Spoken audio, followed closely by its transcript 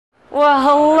Well,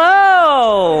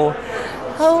 hello.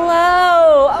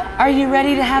 Hello. Are you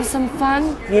ready to have some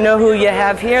fun? You know who you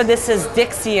have here? This is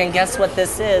Dixie, and guess what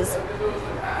this is?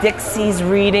 Dixie's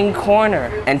Reading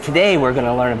Corner. And today we're going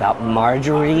to learn about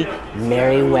Marjorie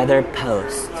Merriweather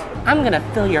Post. I'm going to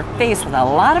fill your face with a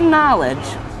lot of knowledge.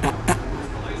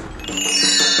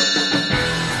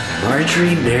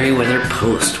 Marjorie Merriweather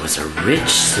Post was a rich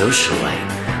socialite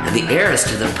and the heiress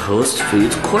to the Post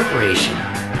Foods Corporation.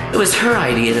 It was her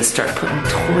idea to start putting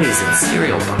toys in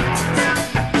cereal boxes.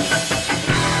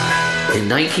 In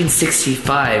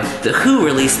 1965, The Who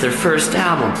released their first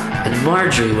album, and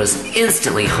Marjorie was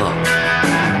instantly hooked.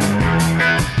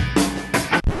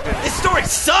 This story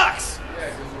sucks!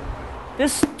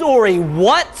 This story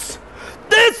what?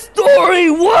 This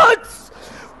story what?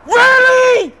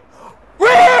 Really?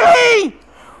 Really?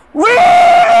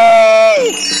 Really?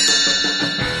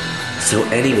 So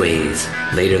anyways,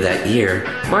 later that year,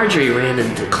 Marjorie ran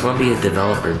into Columbia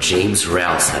developer James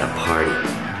Rouse at a party.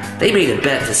 They made a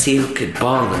bet to see who could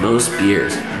bong the most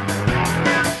beers.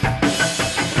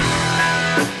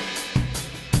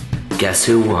 Guess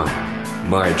who won?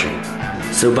 Marjorie.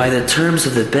 So by the terms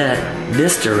of the bet,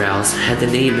 Mr. Rouse had to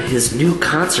name his new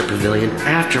concert pavilion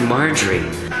after Marjorie.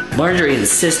 Marjorie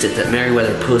insisted that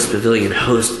Merriweather Post Pavilion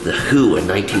host The Who in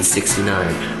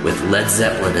 1969 with Led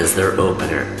Zeppelin as their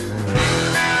opener.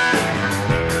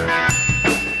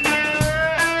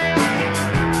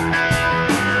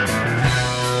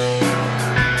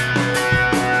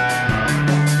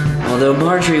 Although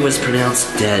Marjorie was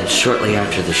pronounced dead shortly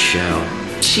after the show,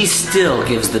 she still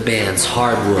gives the bands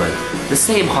hardwood, the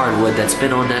same hardwood that's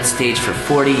been on that stage for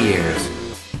 40 years.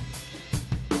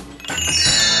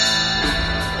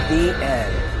 The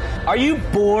end. Are you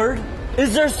bored?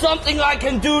 Is there something I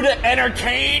can do to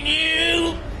entertain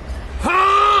you?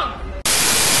 Huh?